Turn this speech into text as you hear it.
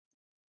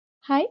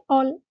Hi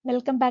all,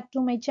 welcome back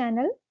to my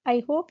channel.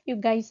 I hope you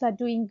guys are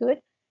doing good.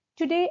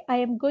 Today I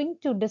am going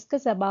to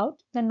discuss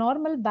about the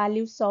normal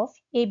values of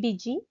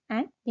ABG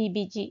and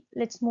VBG.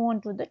 Let's move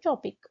on to the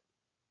topic.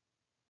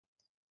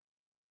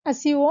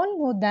 As you all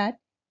know that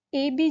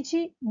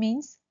ABG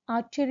means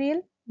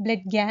arterial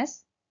blood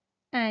gas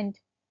and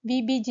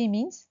VBG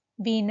means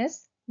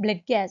venous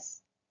blood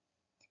gas.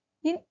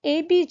 In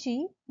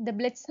ABG, the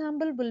blood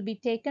sample will be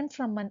taken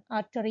from an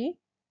artery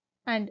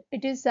and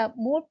it is a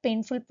more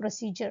painful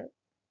procedure.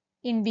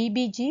 In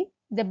VBG,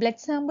 the blood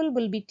sample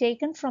will be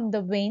taken from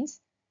the veins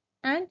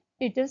and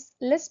it is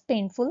less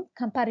painful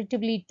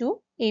comparatively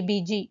to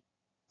ABG.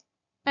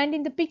 And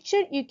in the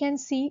picture, you can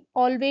see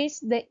always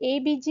the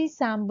ABG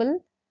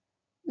sample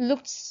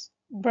looks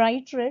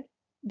bright red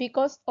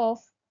because of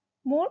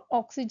more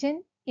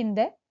oxygen in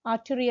the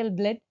arterial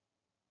blood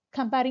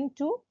comparing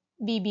to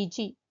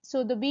VBG.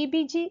 So the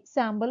VBG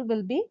sample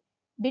will be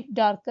bit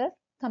darker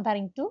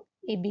comparing to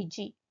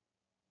ABG.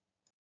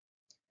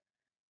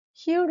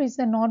 Here is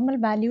the normal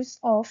values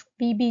of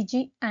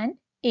VBG and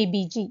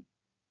ABG.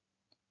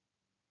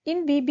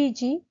 In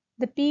VBG,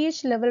 the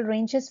pH level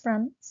ranges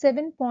from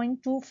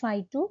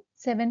 7.25 to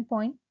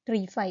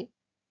 7.35.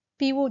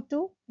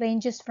 PO2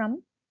 ranges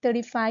from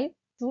 35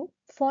 to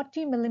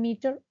 40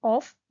 mm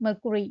of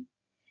mercury.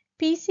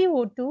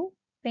 PCO2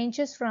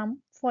 ranges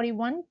from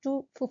 41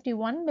 to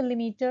 51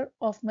 mm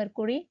of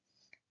mercury.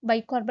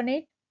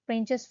 Bicarbonate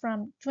ranges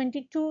from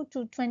 22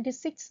 to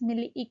 26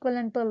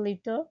 milliequivalent per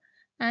liter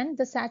and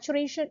the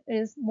saturation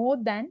is more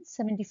than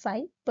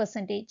 75%.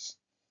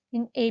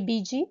 In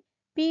ABG,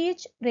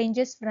 pH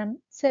ranges from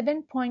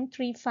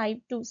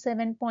 7.35 to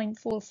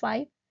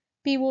 7.45.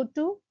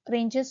 PO2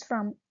 ranges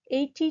from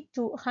 80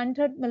 to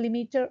 100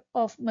 mm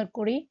of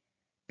mercury.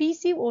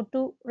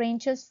 PCO2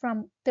 ranges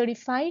from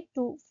 35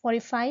 to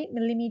 45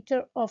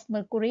 mm of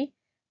mercury.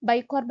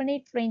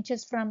 Bicarbonate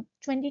ranges from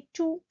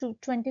 22 to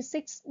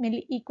 26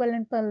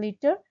 milliequivalent per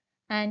liter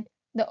and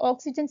the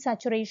oxygen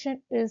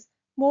saturation is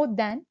more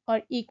than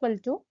or equal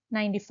to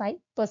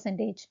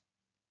 95%.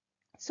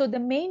 So the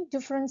main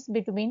difference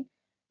between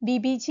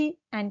VBG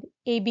and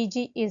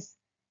ABG is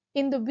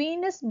in the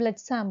venous blood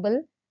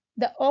sample,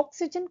 the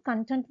oxygen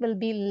content will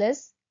be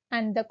less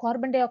and the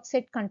carbon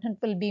dioxide content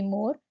will be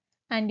more,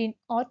 and in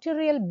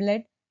arterial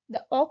blood,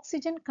 the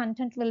oxygen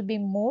content will be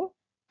more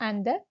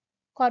and the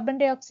carbon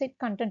dioxide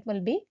content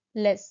will be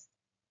less.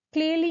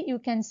 Clearly, you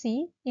can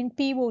see in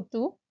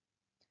PO2,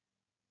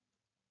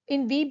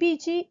 in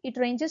VBG, it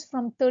ranges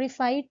from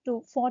 35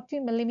 to 40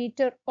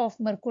 mm of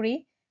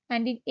mercury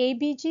and in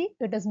ABG,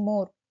 it is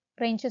more,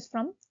 ranges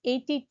from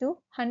 80 to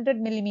 100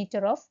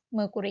 mm of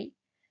mercury.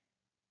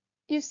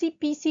 You see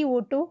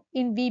PCO2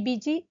 in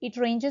VBG, it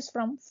ranges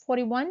from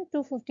 41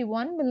 to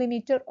 51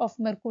 mm of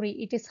mercury.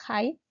 It is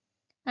high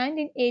and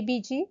in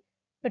ABG,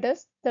 it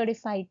is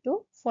 35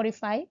 to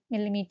 45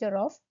 mm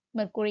of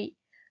mercury.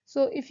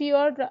 So if you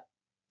are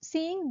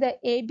seeing the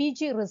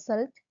ABG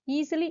result,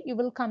 easily you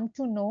will come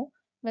to know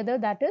whether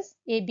that is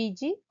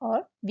ABG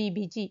or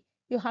VBG.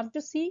 You have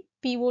to see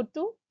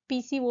PO2,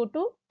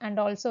 PCO2 and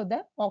also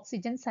the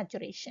oxygen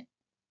saturation.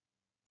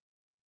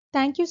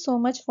 Thank you so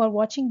much for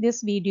watching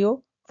this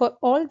video. For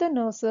all the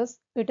nurses,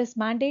 it is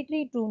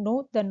mandatory to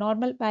know the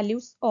normal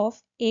values of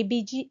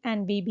ABG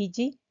and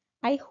VBG.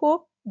 I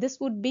hope this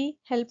would be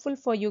helpful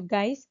for you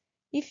guys.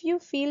 If you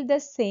feel the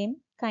same,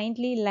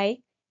 kindly like,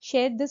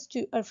 share this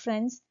to your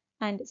friends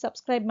and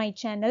subscribe my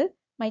channel.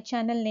 My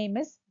channel name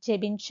is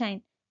Jebin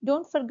Shine.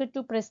 Don't forget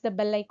to press the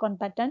bell icon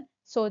button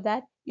so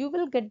that you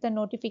will get the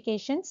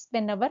notifications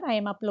whenever I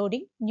am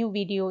uploading new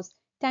videos.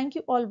 Thank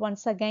you all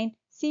once again.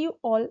 See you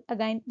all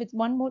again with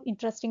one more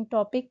interesting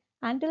topic.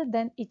 Until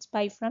then, it's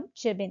bye from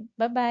Jebin.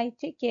 Bye bye.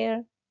 Take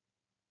care.